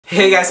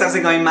Hey guys, how's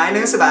it going? My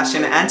name is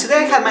Sebastian and today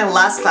I had my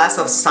last class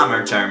of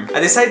summer term. I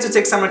decided to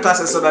take summer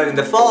classes so that in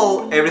the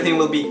fall everything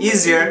will be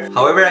easier.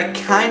 However, I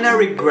kinda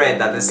regret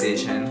that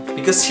decision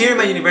because here in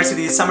my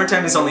university summer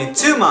term is only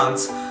 2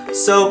 months,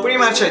 so pretty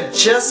much I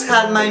just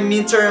had my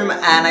midterm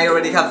and I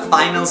already have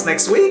finals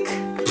next week.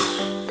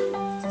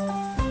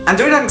 And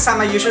during an exam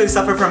I usually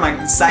suffer from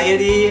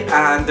anxiety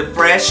and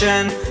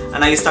depression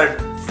and I start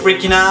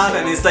freaking out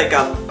and it's like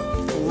a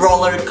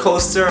roller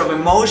coaster of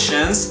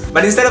emotions.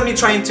 But instead of me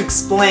trying to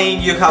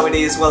explain you how it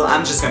is, well,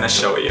 I'm just gonna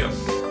show you.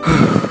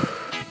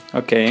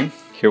 Okay,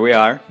 here we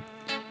are.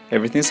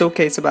 Everything's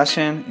okay,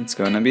 Sebastian. It's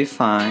gonna be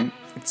fine.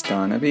 It's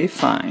gonna be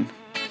fine.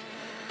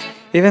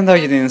 Even though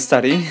you didn't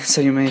study, so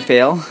you may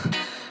fail.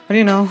 But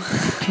you know,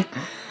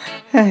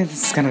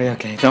 it's gonna be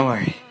okay, don't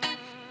worry.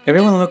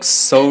 Everyone looks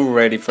so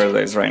ready for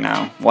this right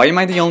now. Why am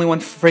I the only one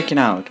freaking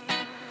out?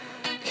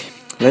 Okay,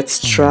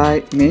 let's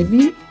try,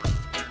 maybe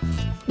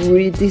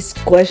read this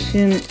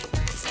question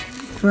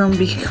from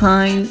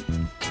behind.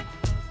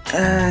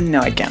 No,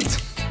 I can't.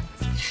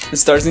 It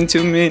starts in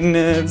 2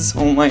 minutes.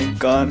 Oh my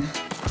god.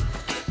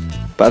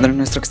 Padre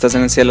nuestro que estás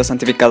en el cielo,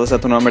 santificado sea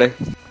tu nombre.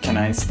 Can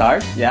I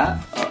start? Yeah?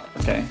 Oh,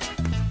 okay.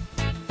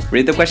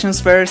 Read the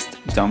questions first.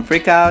 Don't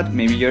freak out.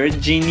 Maybe you're a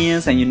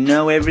genius and you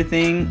know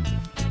everything.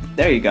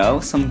 There you go.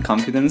 Some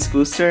confidence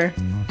booster.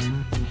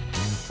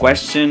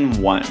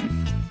 Question 1.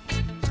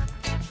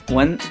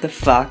 When the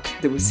fuck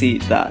did we see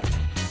that?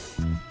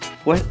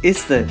 What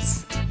is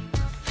this?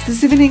 Is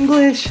this even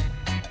English?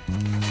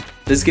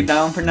 Let's skip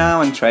down for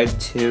now and try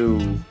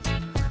 2.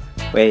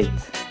 Wait,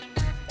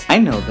 I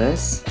know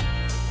this.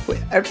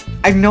 Wait,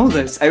 I know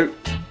this.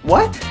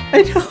 What?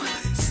 I know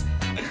this.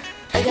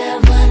 I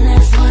got one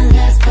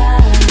last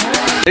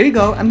part. There you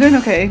go. I'm doing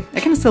okay. I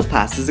can still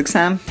pass this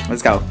exam.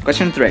 Let's go.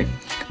 Question 3.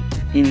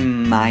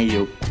 In my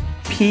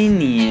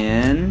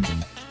opinion,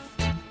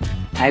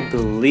 I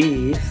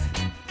believe.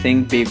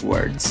 Think big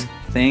words.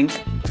 Think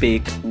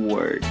big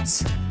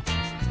words.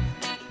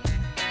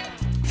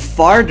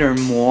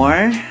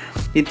 Furthermore,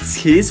 it's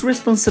his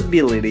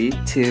responsibility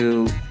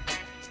to...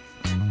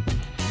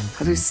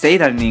 How do you say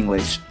that in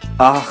English?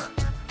 Ugh.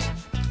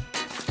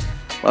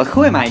 Well,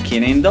 who am I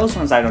kidding? Those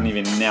ones I don't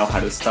even know how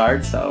to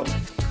start, so...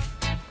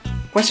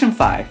 Question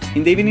 5.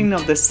 In the evening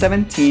of the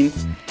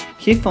 17th,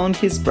 he phoned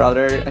his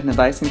brother and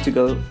advised him to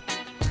go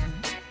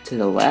to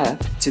the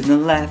left, to the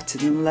left, to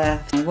the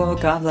left. I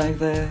woke up like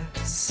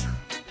this.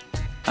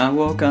 I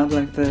woke up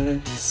like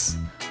this,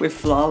 with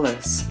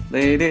flawless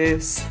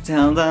ladies,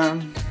 tell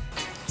them.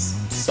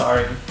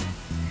 Sorry.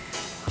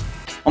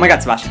 Oh my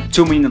god, Sebastian,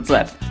 2 minutes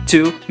left.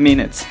 2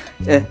 minutes.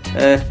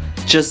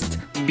 Just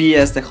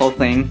BS the whole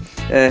thing.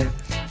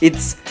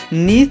 It's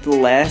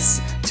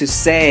needless to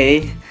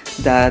say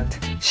that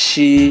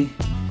she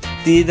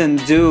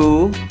didn't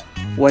do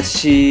what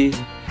she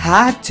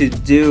had to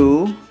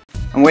do.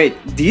 And wait,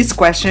 this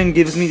question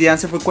gives me the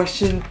answer for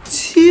question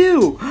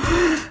 2.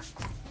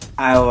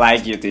 I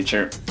like you,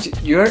 teacher.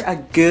 You're a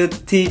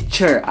good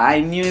teacher.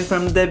 I knew it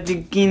from the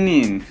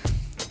beginning.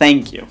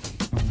 Thank you.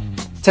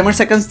 10 more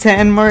seconds,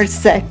 10 more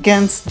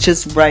seconds.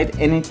 Just write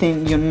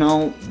anything you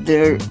know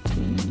there.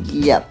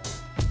 Yep,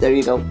 there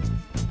you go.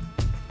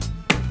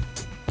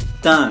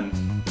 Done.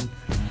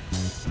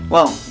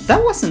 Well,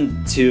 that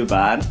wasn't too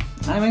bad.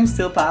 I mean,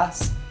 still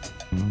pass.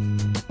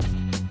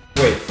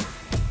 Wait,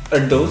 are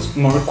those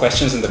more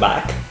questions in the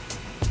back?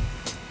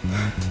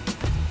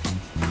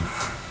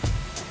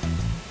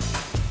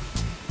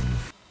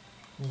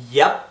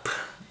 Yep,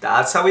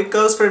 that's how it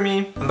goes for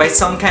me. And by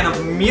some kind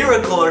of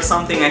miracle or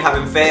something, I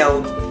haven't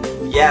failed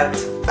yet.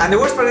 And the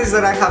worst part is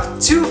that I have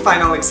 2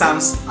 final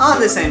exams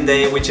on the same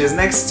day, which is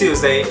next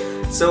Tuesday.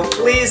 So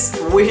please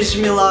wish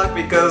me luck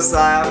because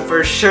I'm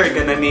for sure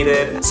gonna need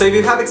it. So if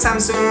you have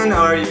exams soon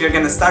or if you're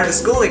gonna start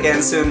school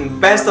again soon,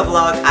 best of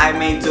luck. I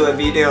may do a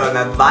video on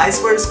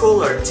advice for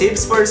school or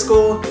tips for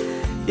school.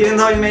 Even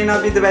though it may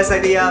not be the best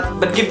idea,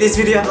 but give this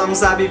video a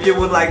thumbs up if you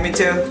would like me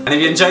to. And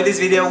if you enjoyed this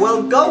video,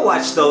 well, go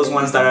watch those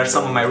ones that are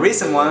some of my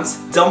recent ones.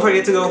 Don't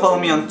forget to go follow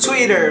me on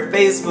Twitter,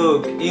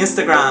 Facebook,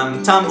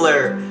 Instagram,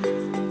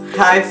 Tumblr,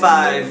 High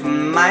Five,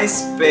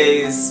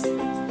 MySpace,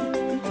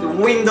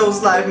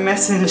 Windows Live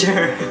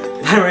Messenger.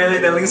 And really,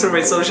 the links for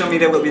my social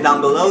media will be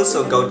down below,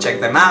 so go check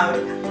them out.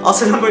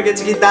 Also, don't forget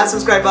to hit that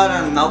subscribe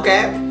button,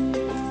 okay?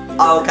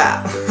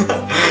 Okay.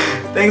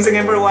 Thanks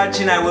again for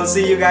watching. I will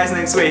see you guys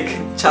next week.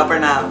 Ciao for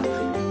now.